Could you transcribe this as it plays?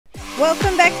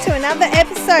Welcome back to another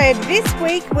episode. This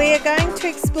week we are going to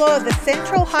explore the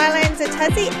Central Highlands of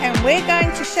Tassie and we're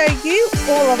going to show you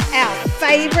all of our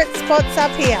favourite spots up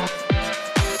here.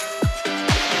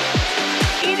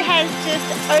 It has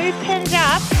just opened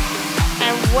up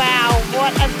and wow,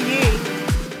 what a view.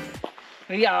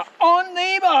 We are on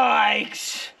the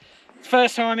bikes.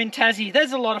 First time in Tassie.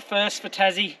 There's a lot of firsts for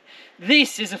Tassie.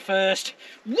 This is a first.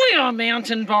 We are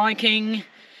mountain biking.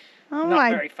 Oh Not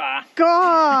my very far.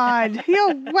 God,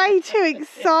 you're way too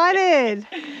excited.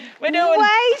 We're doing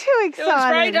way too excited.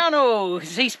 Spray tunnel.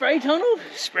 See spray tunnel?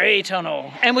 Spray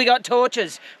tunnel. And we got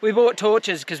torches. We bought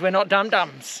torches because we're not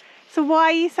dum-dums. So why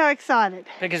are you so excited?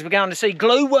 Because we're going to see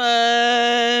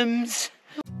glowworms.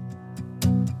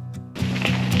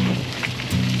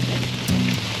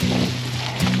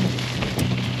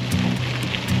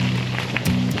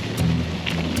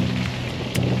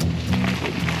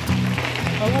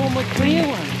 I want my clear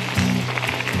ones.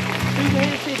 Who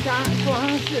wears their dark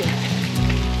glasses?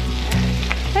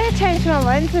 I better change my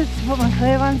lenses to put my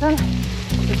clear ones on.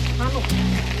 The tunnel.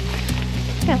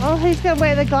 Yeah, well, who's going to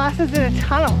wear the glasses in a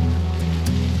tunnel?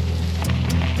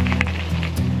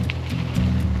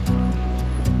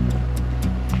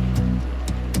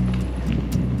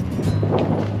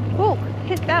 Oh,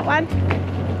 hit that one.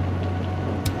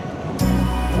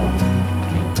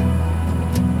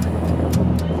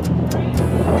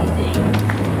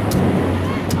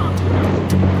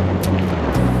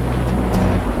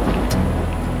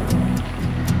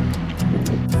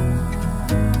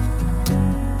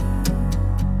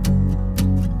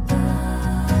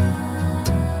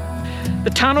 The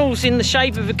tunnel's in the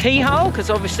shape of a keyhole because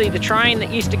obviously the train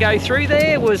that used to go through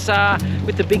there was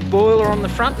with the big boiler on the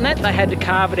front and that. They had to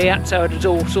carve it out so it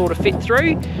all sort of fit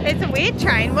through. It's a weird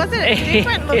train, wasn't it?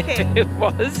 Different looking. It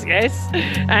was, yes.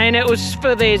 And it was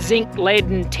for their zinc, lead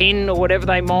and tin or whatever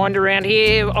they mined around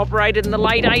here, operated in the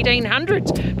late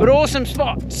 1800s. But awesome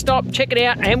spot. Stop, check it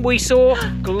out. And we saw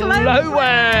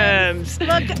glowworms.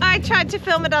 Look, I tried to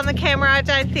film it on the camera. I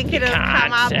don't think it'll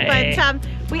come up. But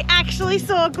we actually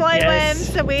saw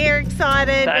glowworms, so we're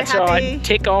excited. That's we're happy. right.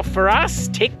 Tick off for us.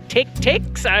 Tick, tick,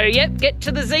 tick. So, yep, get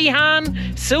to the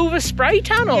Zeehan Silver Spray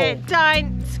Tunnel. Yeah,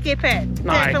 don't skip it.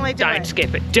 No, Definitely do it. don't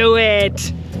skip it. Do it.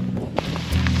 It's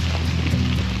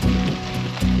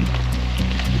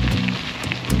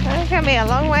going to be a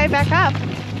long way back up.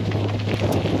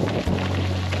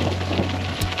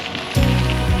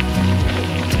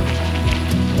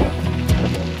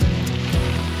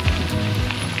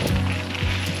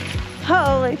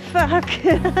 Holy fuck.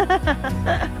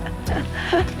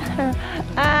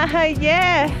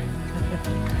 Yeah.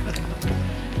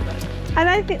 I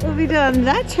don't think we'll be doing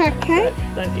that track, Kate.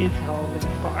 That is holy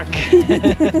fuck.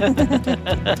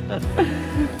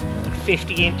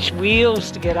 50-inch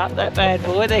wheels to get up that bad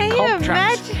boy. They're comp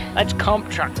trucks. That's comp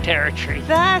truck territory.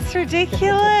 That's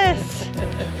ridiculous.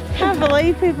 Can't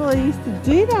believe people used to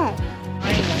do that.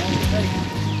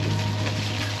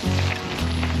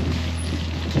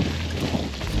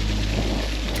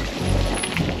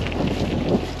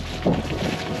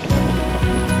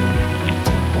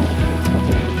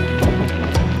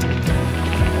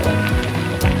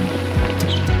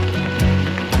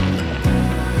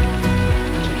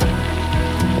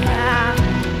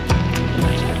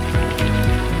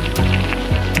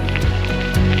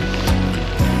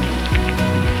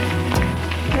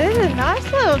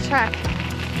 Track.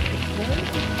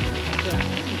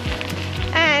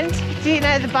 And do you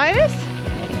know the bonus?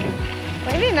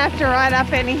 We didn't have to ride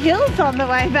up any hills on the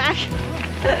way back.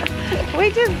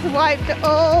 We just swiped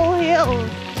all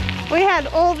hills. We had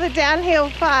all the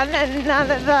downhill fun and none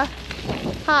of the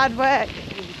hard work.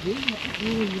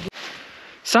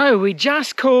 So we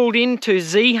just called into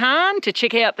Zeehan to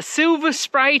check out the Silver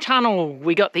Spray Tunnel.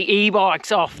 We got the e-bikes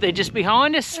off. They're just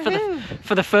behind us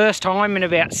for the first time in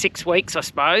about 6 weeks, I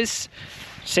suppose,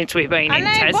 since we've been in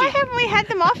Tassie. Why haven't we had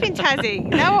them off in Tassie?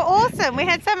 They were awesome. We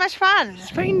had so much fun. It's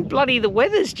been bloody, the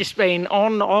weather's just been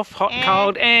on, off, hot,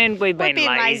 cold, and we've been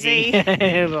lazy.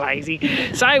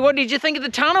 Lazy. So what did you think of the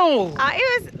tunnel?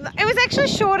 It was actually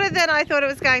shorter than I thought it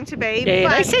was going to be.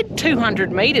 Yeah, they said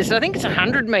 200 metres. I think it's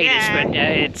 100 metres, but yeah,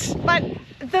 it's... But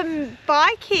the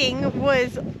biking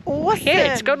was awesome.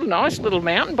 Yeah, it's got a nice little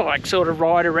mountain bike sort of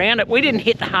ride around it. We didn't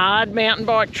hit the hard mountain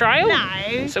bike trail.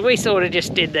 No. So we sort of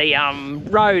just did the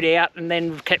road out and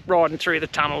then kept riding through the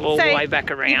tunnel all the way back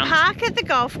around. You park at the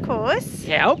golf course.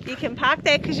 Yep. You can park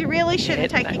there because you really shouldn't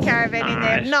take your caravan in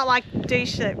there. Not like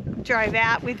Douche that drove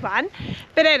out with one.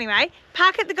 But anyway,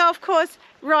 park at the golf course,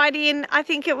 ride in. I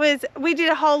think it was, we did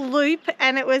a whole loop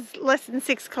and it was less than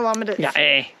 6 kilometres.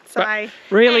 Yeah. So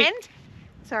really... And,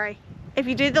 sorry, if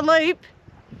you do the loop,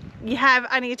 you have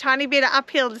only a tiny bit of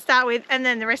uphill to start with, and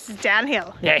then the rest is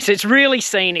downhill. Yeah, so it's really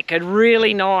scenic, a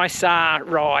really nice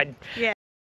ride. Yeah.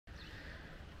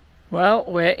 Well,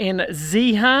 we're in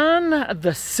Zeehan,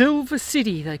 the Silver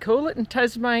City, they call it in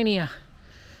Tasmania.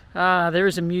 There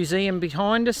is a museum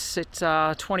behind us. It's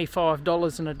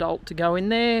 $25 an adult to go in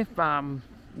there.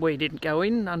 We didn't go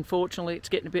in, unfortunately. It's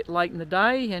getting a bit late in the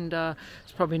day, and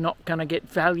it's probably not going to get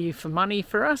value for money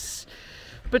for us.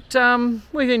 But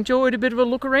we've enjoyed a bit of a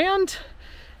look around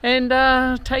and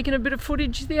taken a bit of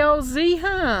footage of the old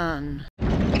Zeehan.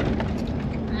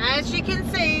 As you can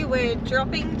see, we're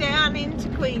dropping down into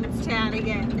Queenstown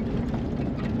again.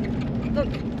 Look,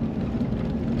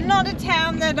 not a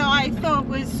town that I thought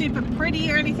was super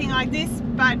pretty or anything like this,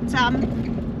 but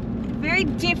very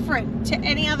different to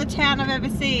any other town I've ever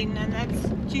seen, and that's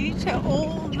due to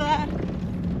all the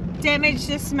damage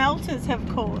the smelters have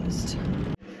caused.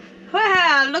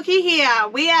 Wow, looky here,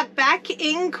 we are back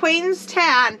in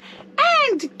Queenstown,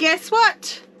 and guess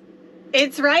what?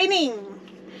 It's raining.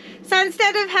 So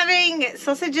instead of having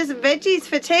sausages and veggies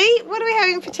for tea, what are we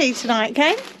having for tea tonight,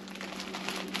 Cain?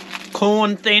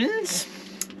 Corn thins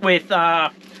with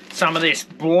some of this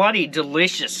bloody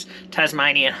delicious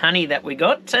Tasmanian honey that we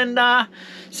got, and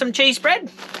some cheese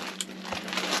bread.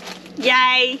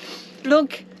 Yay!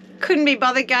 Look, couldn't be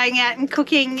bothered going out and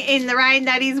cooking in the rain.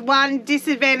 That is one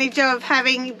disadvantage of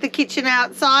having the kitchen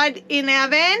outside in our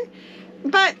van.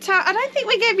 But I don't think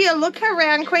we gave you a look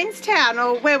around Queenstown,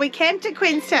 or where we camped at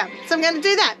Queenstown. So I'm going to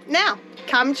do that now.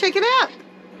 Come check it out.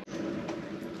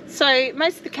 So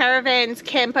most of the caravans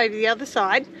camp over the other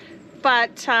side,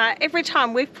 but every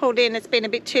time we've pulled in, it's been a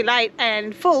bit too late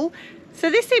and full. So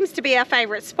this seems to be our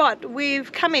favourite spot.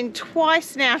 We've come in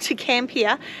twice now to camp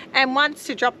here, and once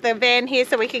to drop the van here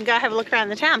so we can go have a look around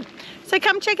the town. So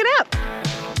come check it out.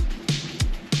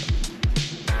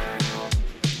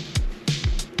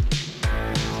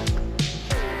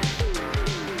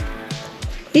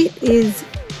 It is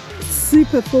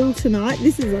super full tonight.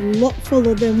 This is a lot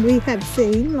fuller than we have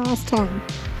seen last time.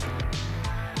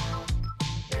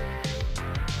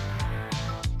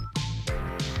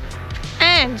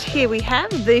 And here we have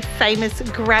the famous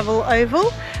gravel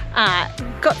oval.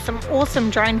 Got some awesome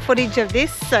drone footage of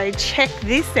this, so check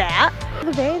this out.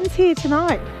 The van's here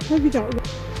tonight. What have we got?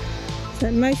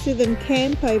 So most of them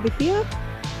camp over here.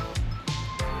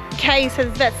 Okay, so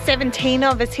there's about 17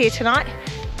 of us here tonight.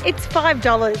 It's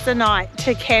 $5 a night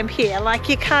to camp here. Like,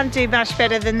 you can't do much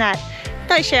better than that.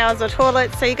 No showers or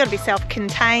toilets, so you've got to be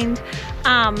self-contained.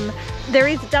 There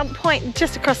is a dump point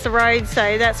just across the road,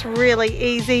 so that's really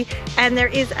easy. And there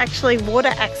is actually water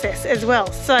access as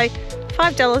well. So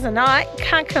 $5 a night,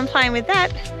 can't complain with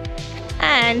that.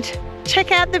 And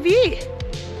check out the view.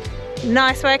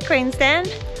 Nice work, Queenstown.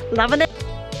 Loving it.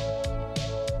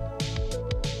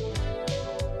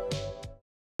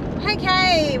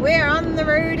 Okay, we're on the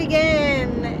road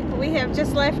again. We have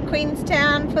just left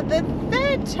Queenstown for the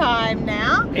third time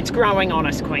now. It's growing on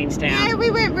us, Queenstown. Yeah,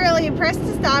 we weren't really impressed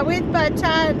to start with, but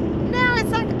now it's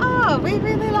like, oh, we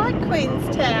really like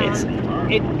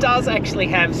Queenstown. It does actually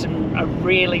have a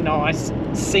really nice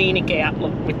scenic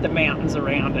outlook with the mountains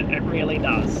around it. It really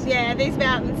does. Yeah, these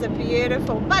mountains are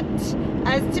beautiful, but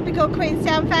as typical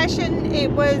Queenstown fashion,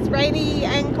 it was rainy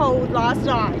and cold last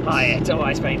night. Oh yeah, it's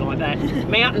always been like that.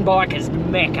 Mountain bikers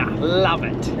mecca, love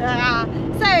it.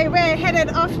 So we're headed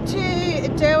off to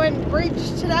Derwent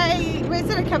Bridge today. We're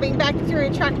sort of coming back through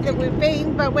a track that we've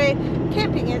been, but we're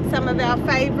camping at some of our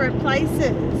favourite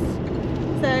places.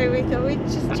 So we thought we'd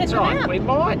just check them out. We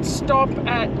might stop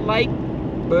at Lake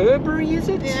Burberry, is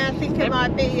it? Yeah, I think it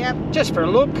might be, yep. Just for a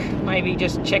look, maybe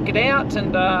just check it out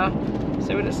and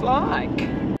see what it's like.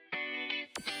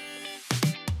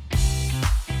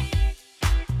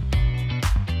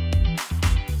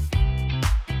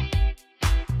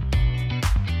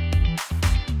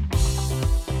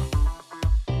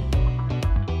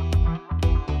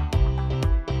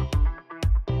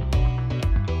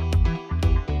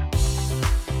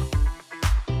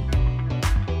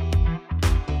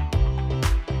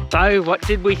 So what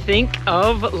did we think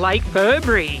of Lake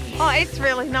Burberry? Oh, it's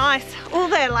really nice. All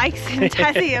their lakes in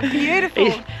Tassie are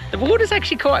beautiful. The water's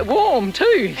actually quite warm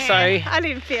too. Yeah, so I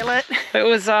didn't feel it. It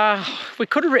was, we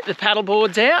could have ripped the paddle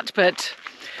boards out, but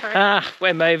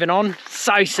we're moving on.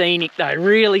 So scenic though,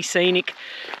 really scenic.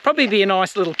 Probably be a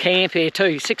nice little camp here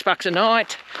too, $6 a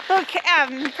night. Look,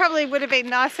 probably would have been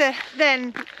nicer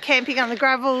than camping on the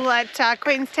gravel at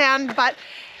Queenstown, but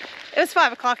it was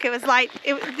 5 o'clock, it was late.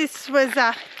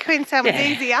 Queenstown was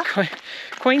easier.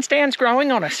 Queenstown's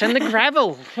growing on us, and the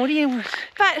gravel. What do you...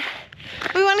 But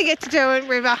we want to get to Derwent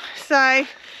River, so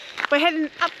we're heading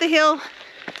up the hill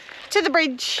to the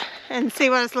bridge, and see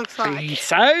what it looks like.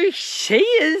 So she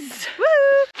is. Woo!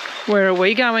 Where are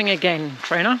we going again,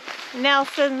 Trina?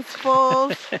 Nelson's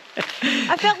Falls.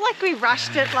 I felt like we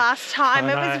rushed it last time.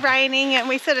 It was raining and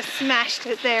we sort of smashed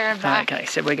it there and back. Okay,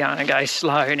 so we're going to go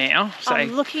slow now. So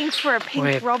I'm looking for a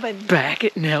pink robin. Back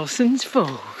at Nelson's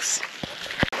Falls.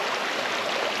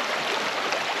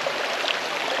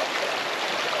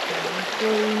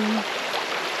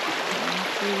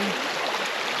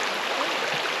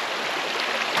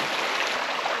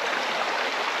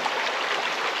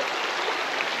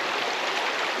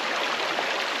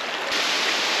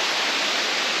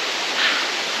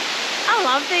 I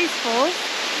love these falls.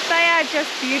 They are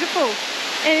just beautiful.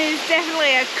 And it is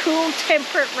definitely a cool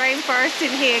temperate rainforest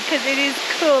in here because it is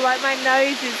cool, like my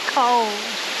nose is cold.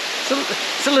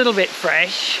 It's a little bit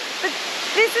fresh. But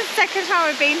this is the second time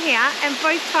we've been here, and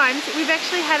both times we've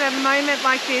actually had a moment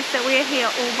like this that we are here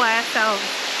all by ourselves.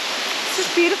 It's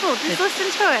just beautiful, just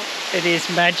listen to it. It is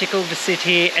magical to sit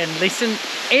here and listen.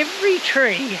 Every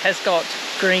tree has got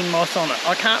green moss on it.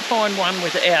 I can't find one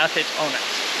without it on it.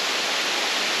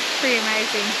 Pretty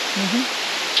amazing.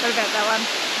 What about that one?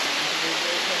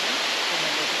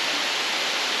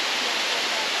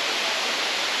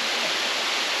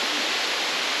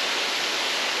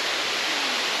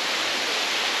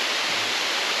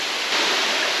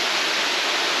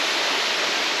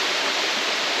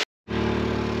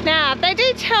 Now, they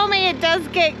do tell me it does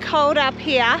get cold up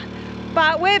here,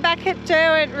 but we're back at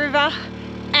Derwent River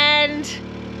and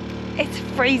it's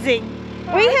freezing.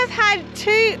 We have had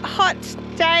 2 hot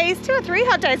days, 2 or 3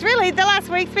 hot days really. The last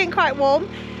week's been quite warm,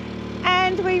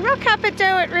 and we rock up at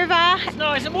Derwent River. It's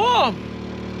nice and warm.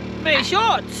 Me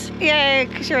shorts. Yeah,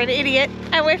 because you're an idiot.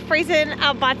 And we're freezing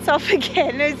our butts off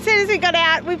again. As soon as we got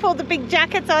out, we pulled the big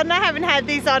jackets on. I haven't had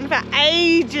these on for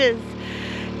ages.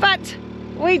 But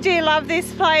we do love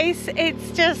this place.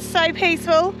 It's just so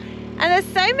peaceful. And there's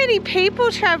so many people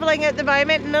travelling at the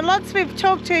moment, and the lots we've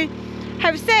talked to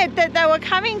have said that they were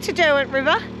coming to Derwent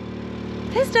River.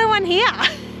 There's no one here.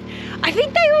 I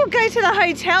think they all go to the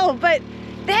hotel, but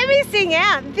they're missing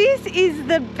out. This is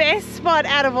the best spot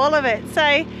out of all of it.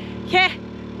 So, yeah,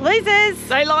 losers.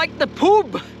 They like the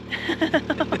pub.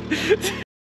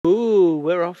 Ooh,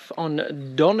 we're off on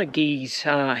Donaghy's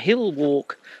hill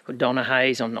walk, or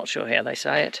Donaghy's, I'm not sure how they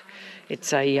say it.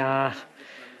 It's a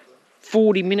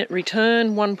 40-minute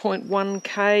return,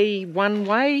 1.1k one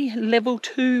way, level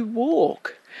 2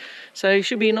 walk. So it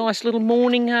should be a nice little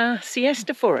morning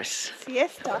siesta for us.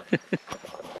 Siesta.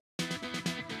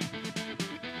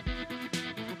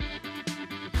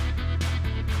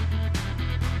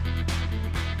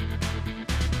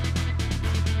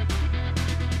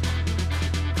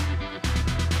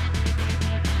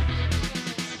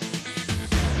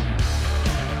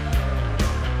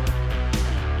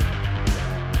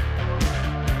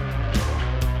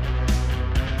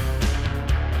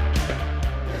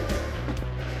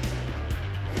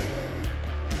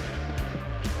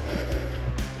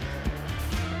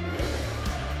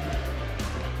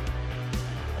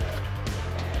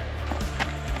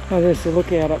 Oh, there's the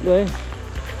lookout up there.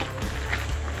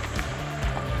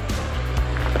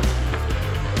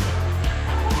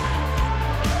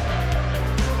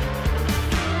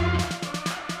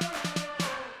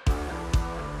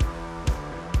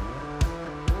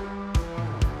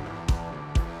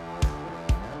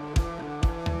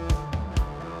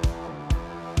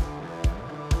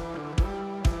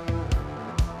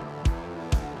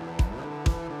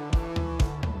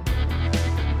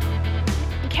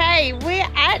 Okay, we're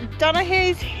at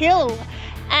Donaghy's Hill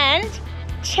and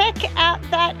check out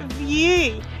that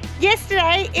view.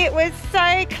 Yesterday it was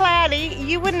so cloudy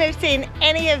you wouldn't have seen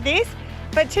any of this,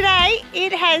 but today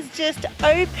it has just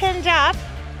opened up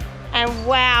and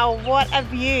wow, what a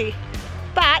view.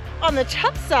 But on the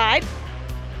top side,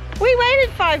 we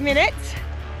waited 5 minutes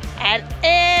and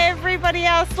everybody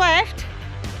else left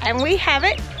and we have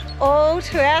it all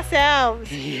to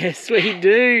ourselves. Yes, we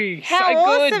do. How so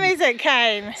awesome good. is it,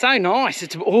 Cain? So nice.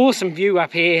 It's an awesome view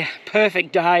up here.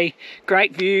 Perfect day.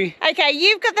 Great view. Okay,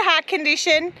 you've got the heart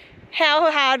condition.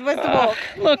 How hard was the walk?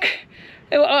 Look,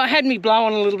 it had me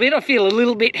blowing a little bit. I feel a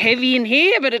little bit heavy in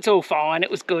here, but it's all fine.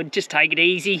 It was good. Just take it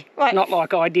easy. Right. Not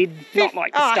like I did. Not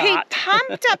like the start. He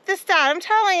pumped up the start. I'm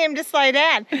telling him to slow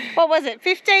down. What was it,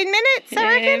 15 minutes, I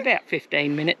reckon? About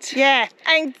 15 minutes. Yeah,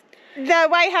 and the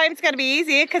way home's going to be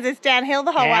easier because it's downhill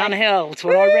the whole way. Downhill. It's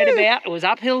what I read about. It was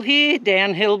uphill here,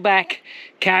 downhill back.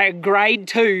 Grade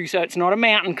 2, so it's not a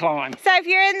mountain climb. So if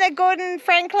you're in the Gordon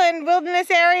Franklin Wilderness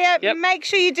area, make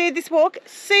sure you do this walk.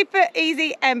 Super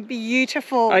easy and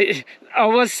beautiful. I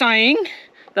was saying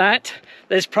that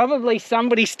there's probably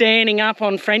somebody standing up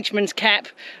on Frenchman's Cap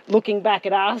looking back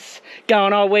at us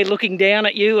going, oh, we're looking down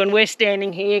at you, and we're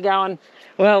standing here going,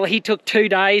 well, he took 2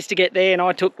 days to get there and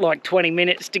I took like 20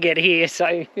 minutes to get here,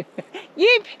 so...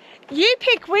 You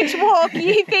pick which walk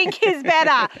you think is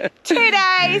better. 2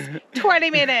 days, 20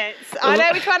 minutes. I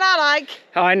know which one I like.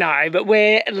 I know, but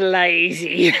we're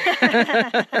lazy.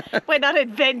 We're not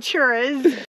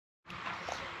adventurers.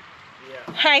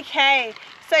 Yeah. Okay,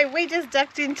 so we just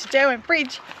ducked into Derwent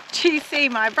Bridge to see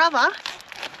my brother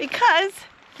because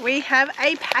we have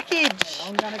a package.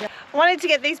 I wanted to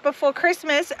get these before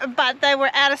Christmas, but they were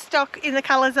out of stock in the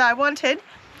colours I wanted.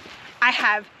 I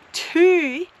have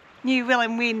 2 new Will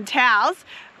and Win towels,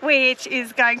 which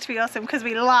is going to be awesome because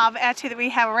we love our 2 that we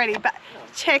have already. But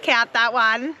check out that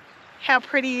one. How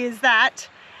pretty is that?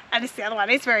 And this the other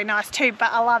one is very nice too,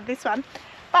 but I love this one.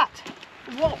 But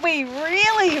what we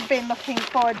really have been looking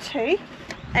forward to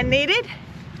and needed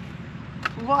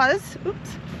was,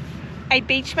 oops, a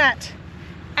beach mat.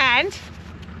 And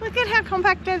look at how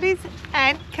compact it is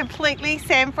and completely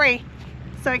sand-free.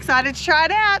 So excited to try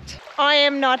it out. I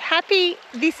am not happy.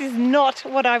 This is not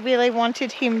what I really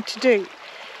wanted him to do.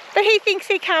 But he thinks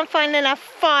he can't find enough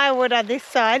firewood on this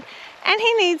side and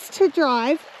he needs to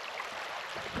drive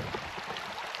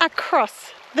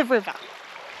across the river.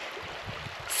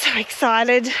 So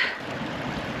excited.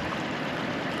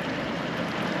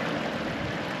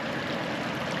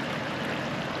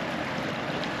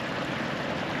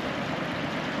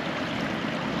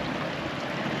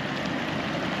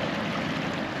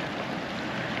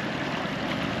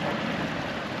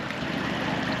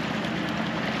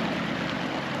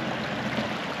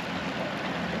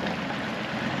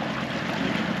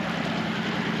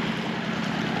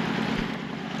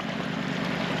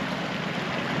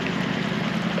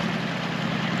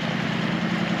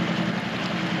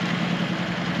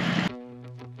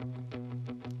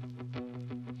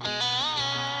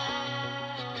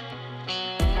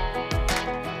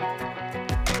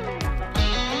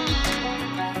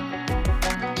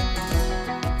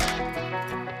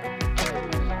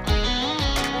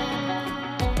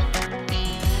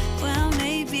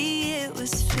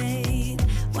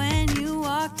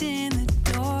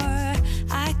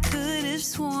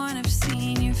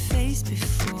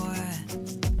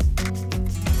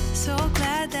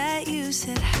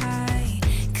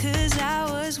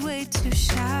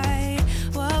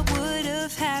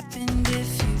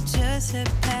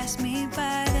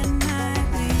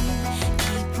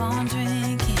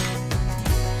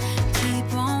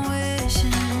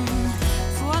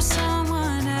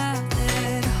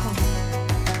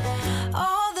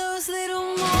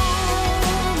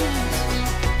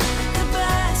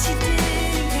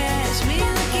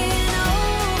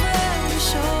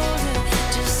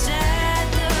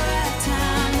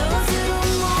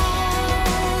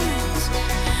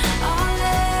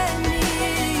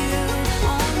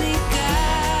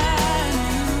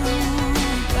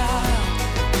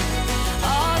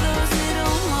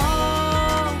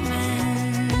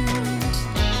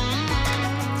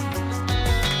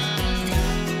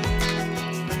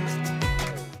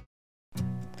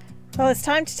 Well, it's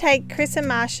time to take Chris and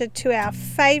Marsha to our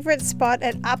favourite spot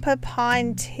at Upper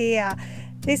Pine Tier.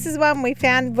 This is one we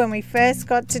found when we first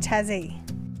got to Tassie.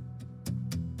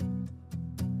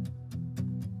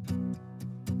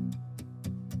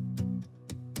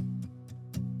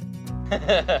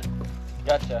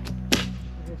 Gotcha.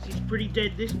 She's pretty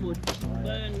dead, this wood.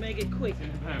 Burn mega quick.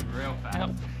 Burn real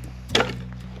fast.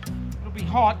 It'll be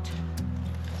hot.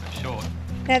 For sure.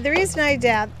 Now there is no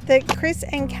doubt that Chris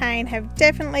and Cain have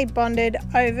definitely bonded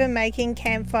over making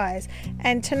campfires,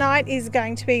 and tonight is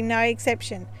going to be no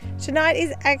exception. Tonight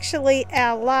is actually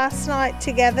our last night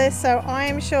together, so I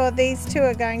am sure these 2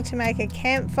 are going to make a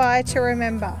campfire to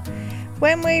remember.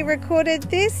 When we recorded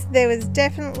this, there was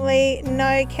definitely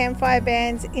no campfire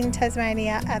bans in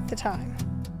Tasmania at the time.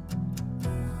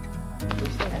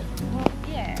 Well,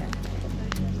 yeah.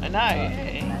 I know.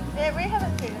 Yeah, we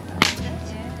haven't seen it.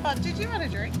 Oh, did you want a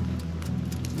drink?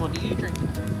 What do you drink? Oh,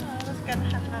 I was going to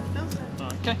have another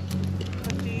filter. Okay.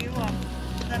 What do you want?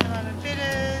 Lemon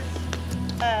bitters,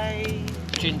 a...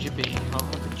 Ginger beer. I'll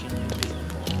have a ginger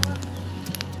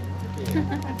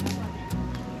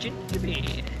beer. Ginger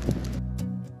beer.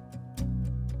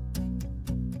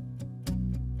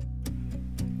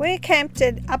 We're camped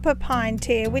at Upper Pine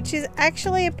Tier, which is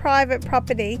actually a private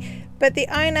property, but the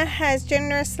owner has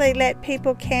generously let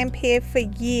people camp here for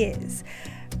years.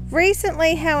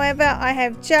 Recently, however, I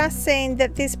have just seen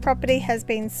that this property has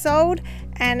been sold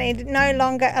and it no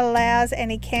longer allows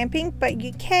any camping, but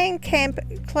you can camp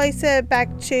closer back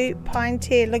to Pine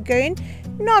Tier Lagoon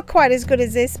Not quite as good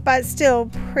as this, but still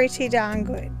pretty darn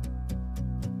good.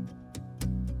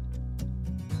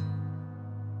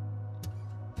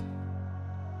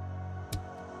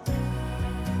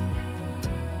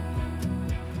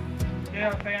 Yeah,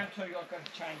 I found two. I've got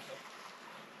to change them.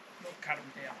 Not cut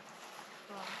them down.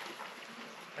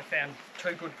 I found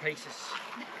two good pieces.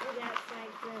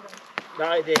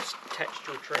 No, they're attached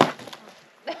to a tree.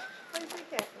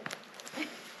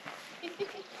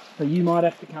 So you might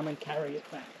have to come and carry it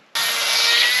back.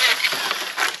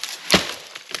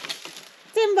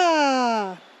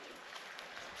 Timber!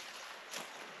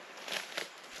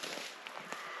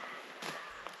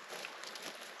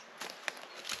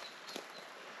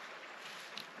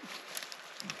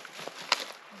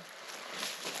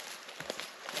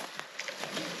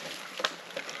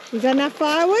 You got enough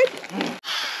firewood?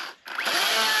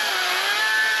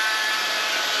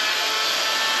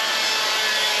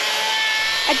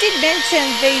 I did mention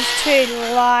these two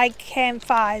like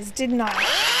campfires, didn't I?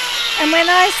 And when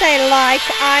I say like,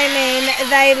 I mean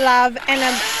they love and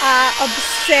are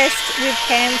obsessed with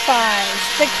campfires.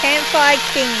 The campfire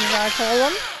kings, I call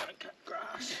them.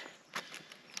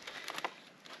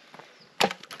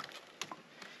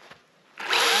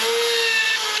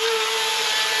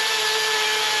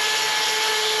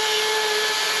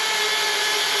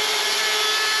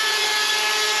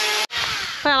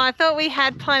 Well, I thought we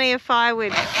had plenty of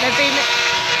firewood. They've been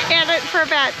at it for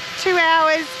about 2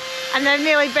 hours and they've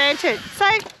nearly burnt it. So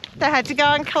they had to go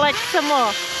and collect some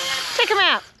more. Check them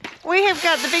out. We have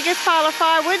got the biggest pile of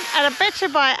firewood and I bet you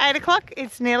by 8 o'clock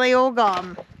it's nearly all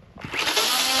gone.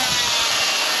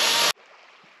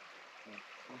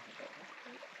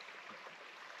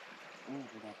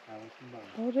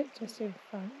 Hold it just in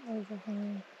front.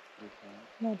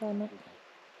 No, don't.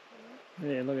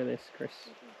 Yeah, look at this, Chris.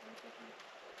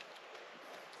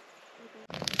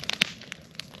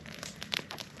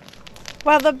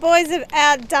 Well, the boys have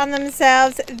outdone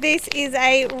themselves. This is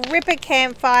a ripper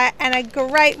campfire and a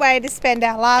great way to spend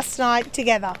our last night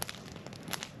together.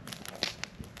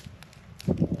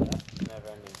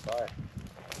 Never-ending fire.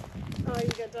 Oh, you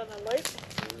got done a loop?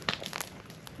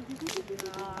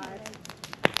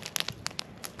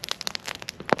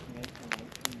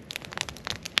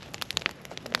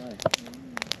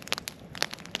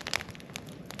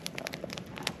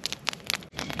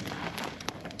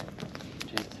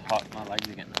 Hot, my legs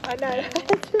again. I know, I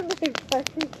had to move back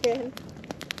again.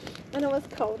 And it was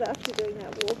cold after doing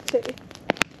that walk too.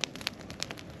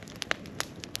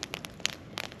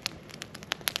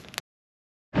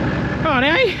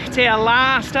 Righto, it's our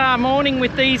last morning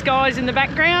with these guys in the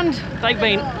background. They've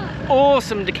been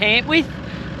awesome to camp with.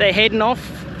 They're heading off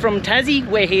from Tassie.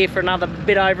 We're here for another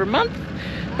bit over a month,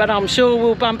 but I'm sure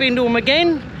we'll bump into them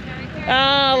again.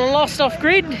 Lost off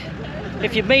grid.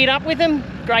 If you meet up with them,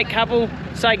 great couple,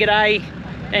 say good day,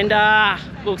 and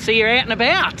we'll see you out and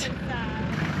about.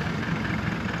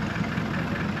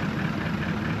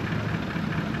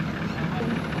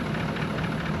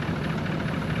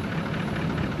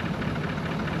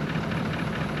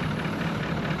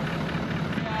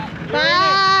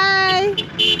 Bye!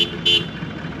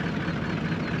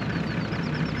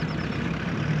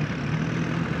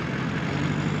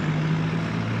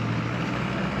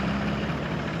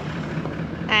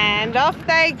 And off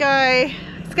they go.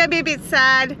 It's going to be a bit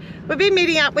sad. We've been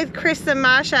meeting up with Chris and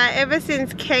Marsha ever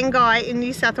since Kain in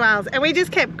New South Wales, and we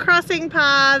just kept crossing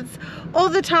paths all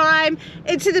the time,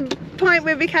 and to the point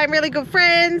where we became really good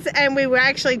friends, and we were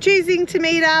actually choosing to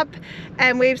meet up,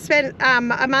 and we've spent a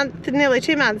month, nearly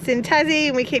 2 months in Tassie,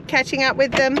 and we keep catching up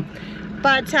with them.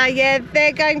 But yeah,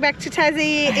 they're going back to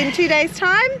Tassie in 2 days'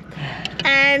 time,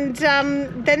 and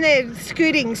then they're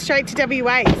scooting straight to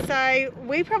WA, so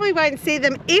we probably won't see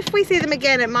them. If we see them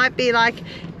again, it might be like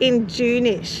in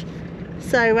June-ish.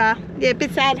 So yeah, a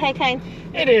bit sad, hey Cain?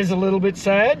 It is a little bit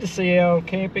sad to see our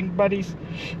camping buddies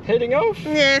heading off.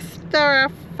 Yes, they're our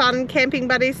fun camping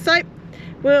buddies, so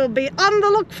we'll be on the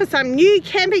look for some new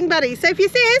camping buddies. So if you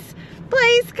see us,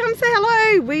 please come say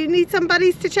hello. We need some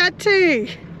buddies to chat to.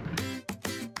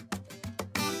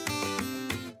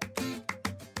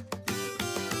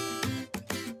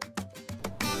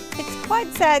 It's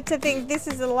quite sad to think this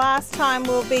is the last time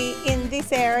we'll be in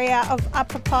this area of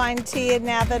Upper Pine Tier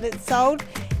now that it's sold.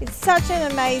 It's such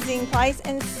an amazing place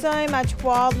and so much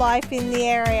wildlife in the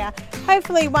area.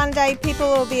 Hopefully one day people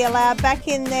will be allowed back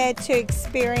in there to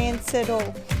experience it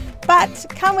all. But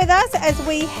come with us as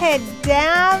we head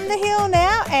down the hill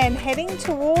now and heading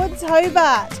towards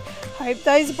Hobart. Hope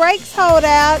those brakes hold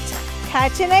out.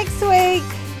 Catch you next week.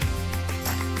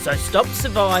 So stop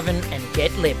surviving and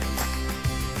get living.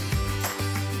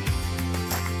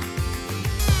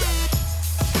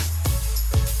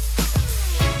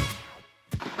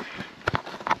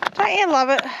 love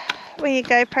it when your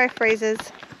GoPro freezes.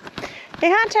 You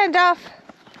can't turn it off,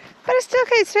 but it still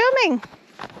keeps filming.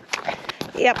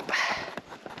 Yep.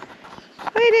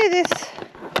 We do this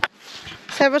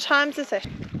several times a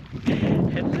session.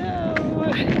 Hello.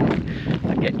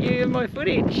 I'll get you my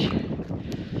footage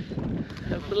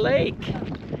of the lake.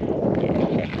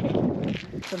 Yeah.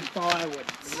 Some firewood.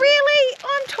 Really?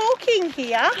 I'm talking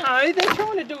here. No, they're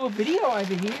trying to do a video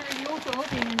over here and you're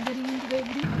talking and getting into their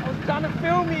video. I was trying to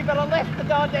film you, but I left the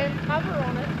goddamn cover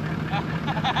on it.